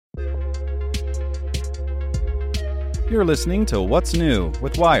You're listening to What's New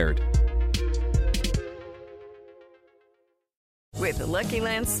with Wired. With the Lucky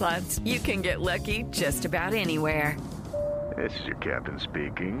Land Slots, you can get lucky just about anywhere. This is your captain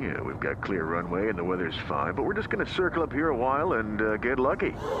speaking. We've got clear runway and the weather's fine, but we're just going to circle up here a while and get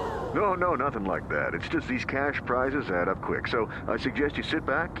lucky. No, nothing like that. It's just these cash prizes add up quick. So I suggest you sit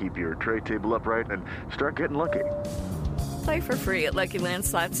back, keep your tray table upright, and start getting lucky. Play for free at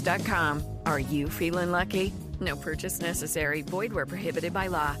LuckyLandSlots.com. Are you feeling lucky? No purchase necessary. Void where prohibited by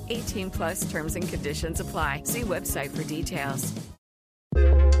law. 18 plus terms and conditions apply. See website for details.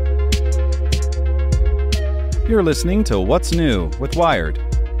 You're listening to What's New with Wired.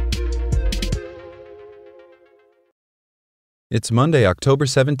 It's Monday, October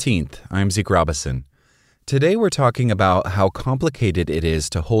 17th. I'm Zeke Robison. Today we're talking about how complicated it is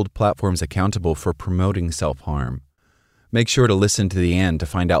to hold platforms accountable for promoting self-harm. Make sure to listen to the end to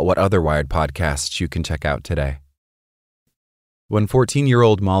find out what other Wired podcasts you can check out today. When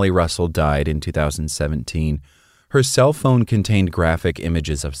 14-year-old Molly Russell died in 2017, her cell phone contained graphic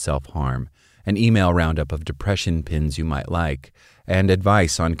images of self-harm, an email roundup of depression pins you might like, and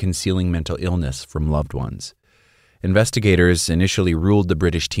advice on concealing mental illness from loved ones. Investigators initially ruled the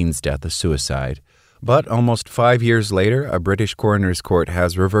British teen's death a suicide, but almost 5 years later, a British coroner's court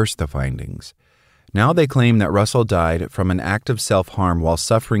has reversed the findings. Now they claim that Russell died from an act of self-harm while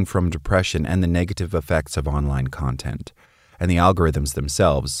suffering from depression and the negative effects of online content, and the algorithms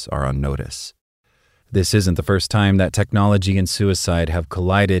themselves are on notice. This isn't the first time that technology and suicide have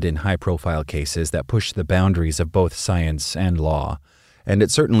collided in high-profile cases that push the boundaries of both science and law, and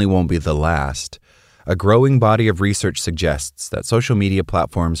it certainly won't be the last. A growing body of research suggests that social media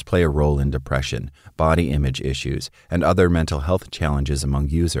platforms play a role in depression, body image issues, and other mental health challenges among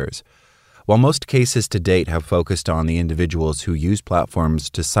users. While most cases to date have focused on the individuals who use platforms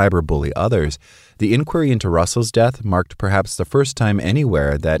to cyberbully others, the inquiry into Russell's death marked perhaps the first time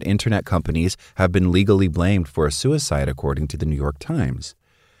anywhere that internet companies have been legally blamed for a suicide, according to the New York Times.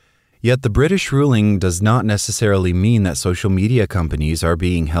 Yet the British ruling does not necessarily mean that social media companies are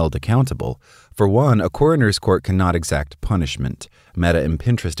being held accountable. For one, a coroner's court cannot exact punishment. Meta and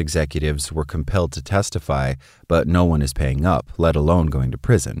Pinterest executives were compelled to testify, but no one is paying up, let alone going to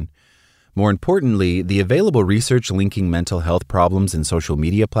prison. More importantly, the available research linking mental health problems in social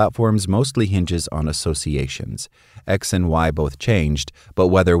media platforms mostly hinges on associations. X and Y both changed, but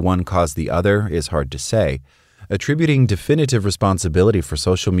whether one caused the other is hard to say. Attributing definitive responsibility for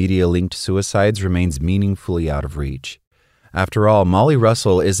social media-linked suicides remains meaningfully out of reach. After all, Molly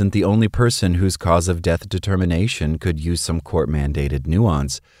Russell isn't the only person whose cause of death determination could use some court-mandated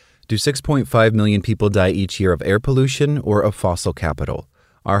nuance. Do 6.5 million people die each year of air pollution or of fossil capital?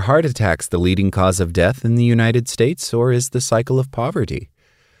 Are heart attacks the leading cause of death in the United States, or is the cycle of poverty?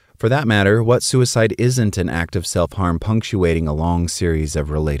 For that matter, what suicide isn't an act of self-harm punctuating a long series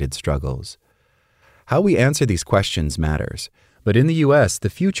of related struggles? How we answer these questions matters. But in the U.S., the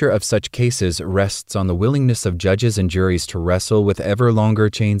future of such cases rests on the willingness of judges and juries to wrestle with ever longer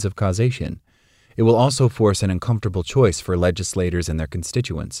chains of causation. It will also force an uncomfortable choice for legislators and their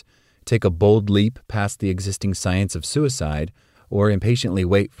constituents: take a bold leap past the existing science of suicide, or impatiently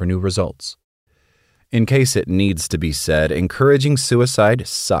wait for new results. In case it needs to be said, encouraging suicide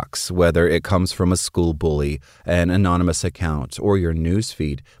sucks, whether it comes from a school bully, an anonymous account, or your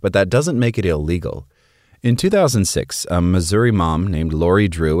newsfeed, but that doesn't make it illegal. In 2006, a Missouri mom named Lori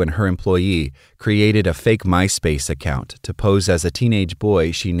Drew and her employee created a fake MySpace account to pose as a teenage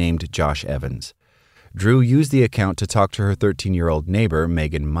boy she named Josh Evans. Drew used the account to talk to her 13-year-old neighbor,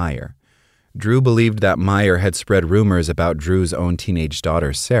 Megan Meyer. Drew believed that Meyer had spread rumors about Drew's own teenage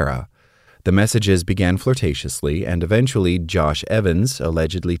daughter, Sarah. The messages began flirtatiously, and eventually Josh Evans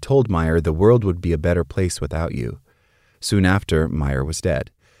allegedly told Meyer the world would be a better place without you. Soon after, Meyer was dead.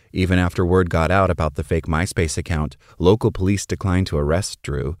 Even after word got out about the fake MySpace account, local police declined to arrest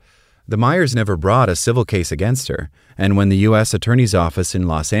Drew. The Meyers never brought a civil case against her, and when the U.S. Attorney's Office in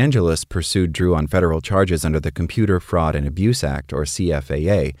Los Angeles pursued Drew on federal charges under the Computer Fraud and Abuse Act, or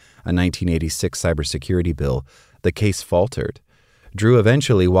CFAA, a 1986 cybersecurity bill, the case faltered. Drew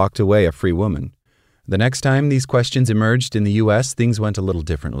eventually walked away a free woman. The next time these questions emerged in the U.S., things went a little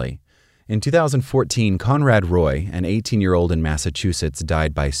differently. In 2014, Conrad Roy, an 18-year-old in Massachusetts,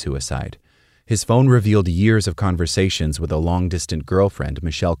 died by suicide. His phone revealed years of conversations with a long-distant girlfriend,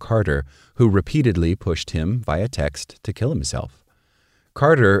 Michelle Carter, who repeatedly pushed him via text to kill himself.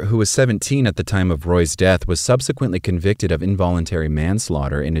 Carter, who was 17 at the time of Roy's death, was subsequently convicted of involuntary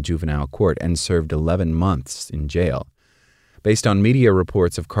manslaughter in a juvenile court and served 11 months in jail. Based on media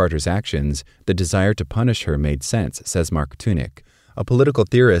reports of Carter's actions, the desire to punish her made sense, says Mark Tunick, a political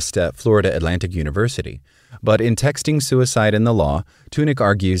theorist at Florida Atlantic University. But in Texting Suicide and the Law, Tunick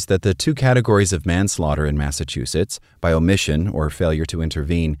argues that the two categories of manslaughter in Massachusetts, by omission or failure to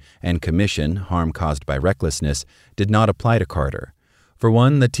intervene, and commission, harm caused by recklessness, did not apply to Carter. For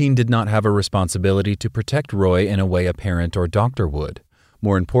one, the teen did not have a responsibility to protect Roy in a way a parent or doctor would.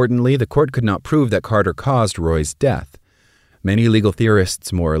 More importantly, the court could not prove that Carter caused Roy's death. Many legal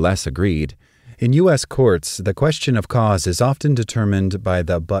theorists more or less agreed. In U.S. courts, the question of cause is often determined by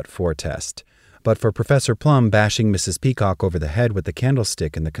the but-for test. But for Professor Plum bashing Mrs. Peacock over the head with the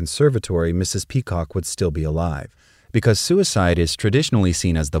candlestick in the conservatory, Mrs. Peacock would still be alive. Because suicide is traditionally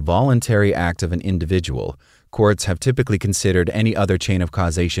seen as the voluntary act of an individual, courts have typically considered any other chain of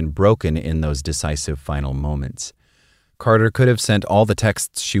causation broken in those decisive final moments. Carter could have sent all the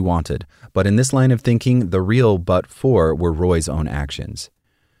texts she wanted, but in this line of thinking, the real but-for were Roy's own actions.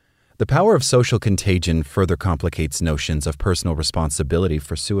 The power of social contagion further complicates notions of personal responsibility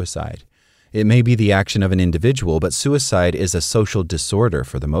for suicide. It may be the action of an individual, but suicide is a social disorder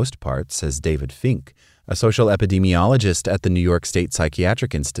for the most part, says David Fink, a social epidemiologist at the New York State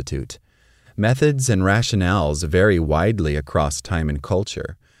Psychiatric Institute. Methods and rationales vary widely across time and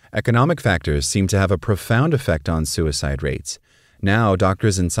culture. Economic factors seem to have a profound effect on suicide rates. Now,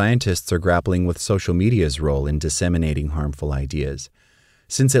 doctors and scientists are grappling with social media's role in disseminating harmful ideas.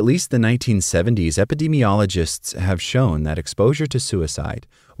 Since at least the 1970s, epidemiologists have shown that exposure to suicide,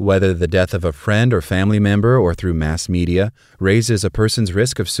 whether the death of a friend or family member or through mass media, raises a person's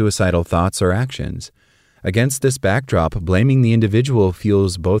risk of suicidal thoughts or actions. Against this backdrop, blaming the individual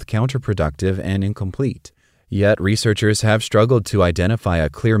feels both counterproductive and incomplete. Yet researchers have struggled to identify a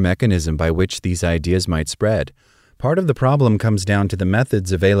clear mechanism by which these ideas might spread. Part of the problem comes down to the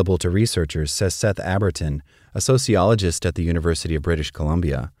methods available to researchers, says Seth Aberton, a sociologist at the University of British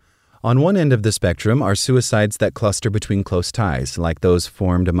Columbia. On one end of the spectrum are suicides that cluster between close ties, like those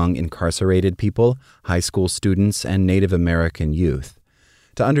formed among incarcerated people, high school students, and Native American youth.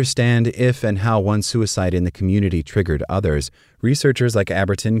 To understand if and how one suicide in the community triggered others, researchers like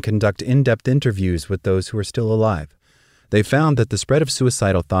Aberton conduct in-depth interviews with those who are still alive. They found that the spread of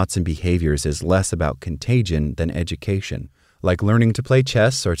suicidal thoughts and behaviors is less about contagion than education. Like learning to play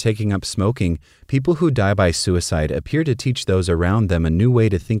chess or taking up smoking, people who die by suicide appear to teach those around them a new way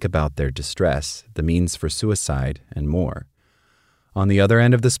to think about their distress, the means for suicide, and more. On the other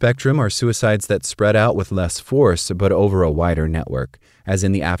end of the spectrum are suicides that spread out with less force but over a wider network, as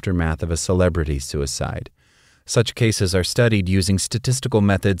in the aftermath of a celebrity suicide. Such cases are studied using statistical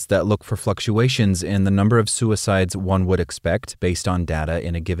methods that look for fluctuations in the number of suicides one would expect based on data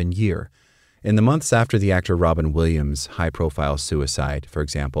in a given year. In the months after the actor Robin Williams' high-profile suicide, for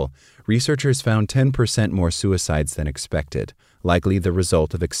example, researchers found 10% more suicides than expected, likely the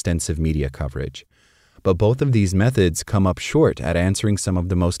result of extensive media coverage. But both of these methods come up short at answering some of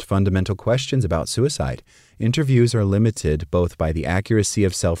the most fundamental questions about suicide. Interviews are limited both by the accuracy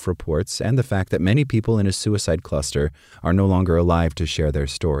of self-reports and the fact that many people in a suicide cluster are no longer alive to share their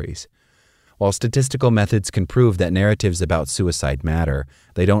stories. While statistical methods can prove that narratives about suicide matter,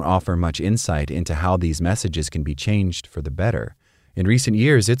 they don't offer much insight into how these messages can be changed for the better. In recent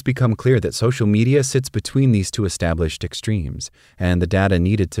years, it's become clear that social media sits between these two established extremes, and the data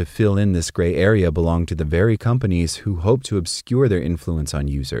needed to fill in this gray area belong to the very companies who hope to obscure their influence on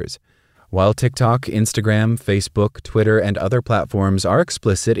users. While TikTok, Instagram, Facebook, Twitter, and other platforms are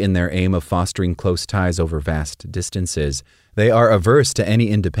explicit in their aim of fostering close ties over vast distances, they are averse to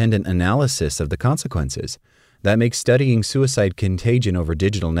any independent analysis of the consequences. That makes studying suicide contagion over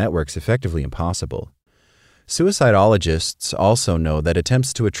digital networks effectively impossible. Suicidologists also know that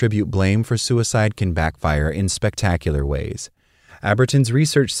attempts to attribute blame for suicide can backfire in spectacular ways. Aberton's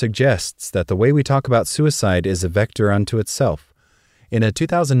research suggests that the way we talk about suicide is a vector unto itself. In a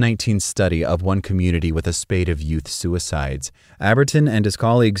 2019 study of one community with a spate of youth suicides, Aberton and his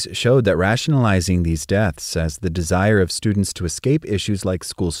colleagues showed that rationalizing these deaths as the desire of students to escape issues like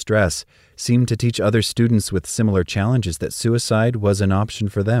school stress seemed to teach other students with similar challenges that suicide was an option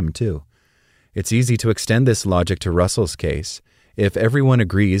for them, too. It's easy to extend this logic to Russell's case. If everyone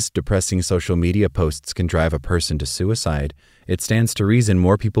agrees depressing social media posts can drive a person to suicide, it stands to reason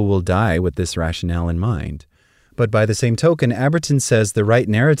more people will die with this rationale in mind. But by the same token, Aberton says the right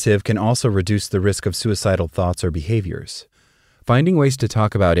narrative can also reduce the risk of suicidal thoughts or behaviors. Finding ways to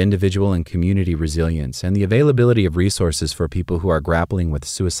talk about individual and community resilience and the availability of resources for people who are grappling with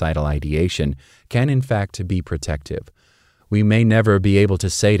suicidal ideation can in fact be protective. We may never be able to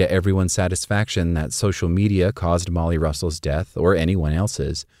say to everyone's satisfaction that social media caused Molly Russell's death or anyone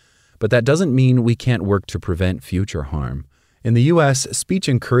else's, but that doesn't mean we can't work to prevent future harm. In the U.S., speech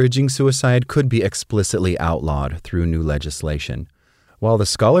encouraging suicide could be explicitly outlawed through new legislation. While the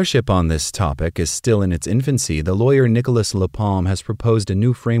scholarship on this topic is still in its infancy, the lawyer Nicholas Lapalme has proposed a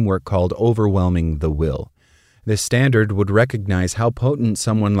new framework called Overwhelming the Will. This standard would recognize how potent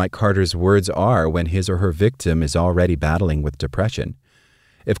someone like Carter's words are when his or her victim is already battling with depression.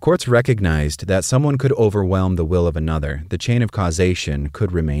 If courts recognized that someone could overwhelm the will of another, the chain of causation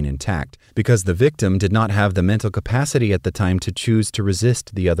could remain intact because the victim did not have the mental capacity at the time to choose to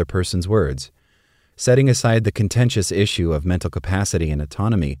resist the other person's words. Setting aside the contentious issue of mental capacity and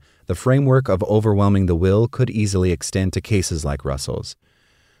autonomy, the framework of overwhelming the will could easily extend to cases like Russell's.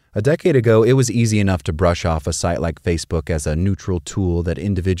 A decade ago, it was easy enough to brush off a site like Facebook as a neutral tool that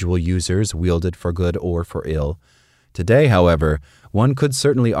individual users wielded for good or for ill. Today, however, one could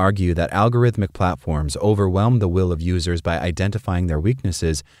certainly argue that algorithmic platforms overwhelm the will of users by identifying their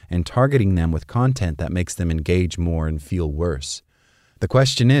weaknesses and targeting them with content that makes them engage more and feel worse. The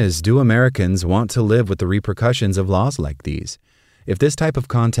question is, do Americans want to live with the repercussions of laws like these? If this type of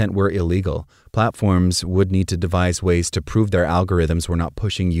content were illegal, platforms would need to devise ways to prove their algorithms were not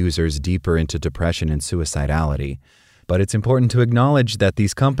pushing users deeper into depression and suicidality. But it's important to acknowledge that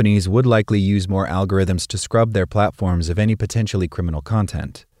these companies would likely use more algorithms to scrub their platforms of any potentially criminal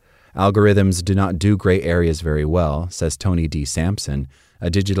content. Algorithms do not do gray areas very well, says Tony D. Sampson, a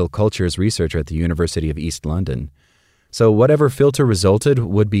digital cultures researcher at the University of East London. So whatever filter resulted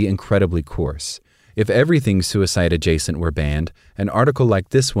would be incredibly coarse. If everything suicide-adjacent were banned, an article like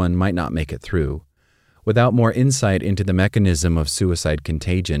this one might not make it through. Without more insight into the mechanism of suicide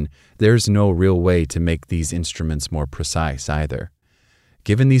contagion, there's no real way to make these instruments more precise either.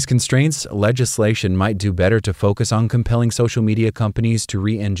 Given these constraints, legislation might do better to focus on compelling social media companies to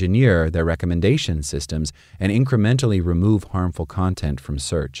re-engineer their recommendation systems and incrementally remove harmful content from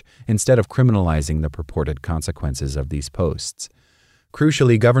search, instead of criminalizing the purported consequences of these posts.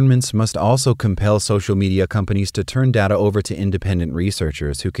 Crucially, governments must also compel social media companies to turn data over to independent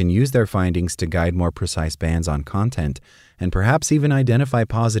researchers who can use their findings to guide more precise bans on content and perhaps even identify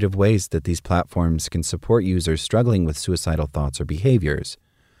positive ways that these platforms can support users struggling with suicidal thoughts or behaviors.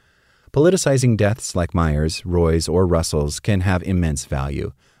 Politicizing deaths like Myers, Roy's, or Russell's can have immense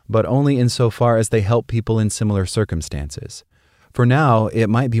value, but only insofar as they help people in similar circumstances. For now, it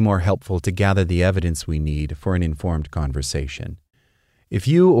might be more helpful to gather the evidence we need for an informed conversation. If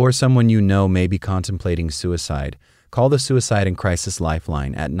you or someone you know may be contemplating suicide, call the Suicide and Crisis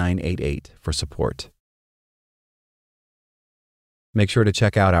Lifeline at 988 for support. Make sure to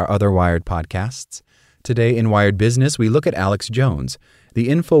check out our other Wired podcasts. Today in Wired Business, we look at Alex Jones. The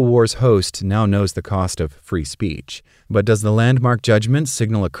InfoWars host now knows the cost of free speech. But does the landmark judgment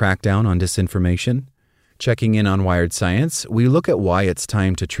signal a crackdown on disinformation? Checking in on Wired Science, we look at why it's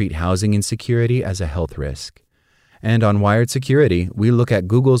time to treat housing insecurity as a health risk. And on Wired Security, we look at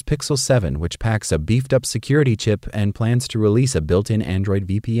Google's Pixel 7, which packs a beefed-up security chip and plans to release a built-in Android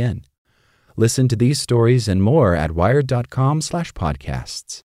VPN. Listen to these stories and more at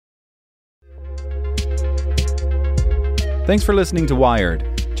wired.com/podcasts. Thanks for listening to Wired.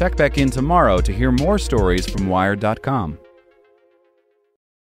 Check back in tomorrow to hear more stories from Wired.com.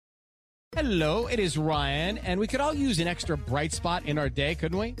 Hello, it is Ryan, and we could all use an extra bright spot in our day,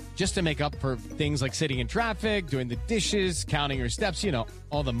 couldn't we? Just to make up for things like sitting in traffic, doing the dishes, counting your steps,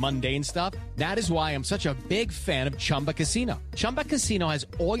 all the mundane stuff. That is why I'm such a big fan of Chumba Casino. Chumba Casino has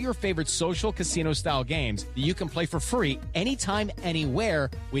all your favorite social casino-style games that you can play for free anytime, anywhere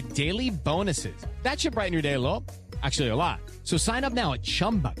with daily bonuses. That should brighten your day a little. Actually, a lot. So sign up now at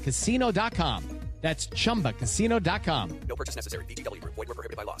ChumbaCasino.com. That's ChumbaCasino.com. No purchase necessary. VGW Group. Void where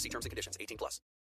prohibited by law. See terms and conditions. 18+.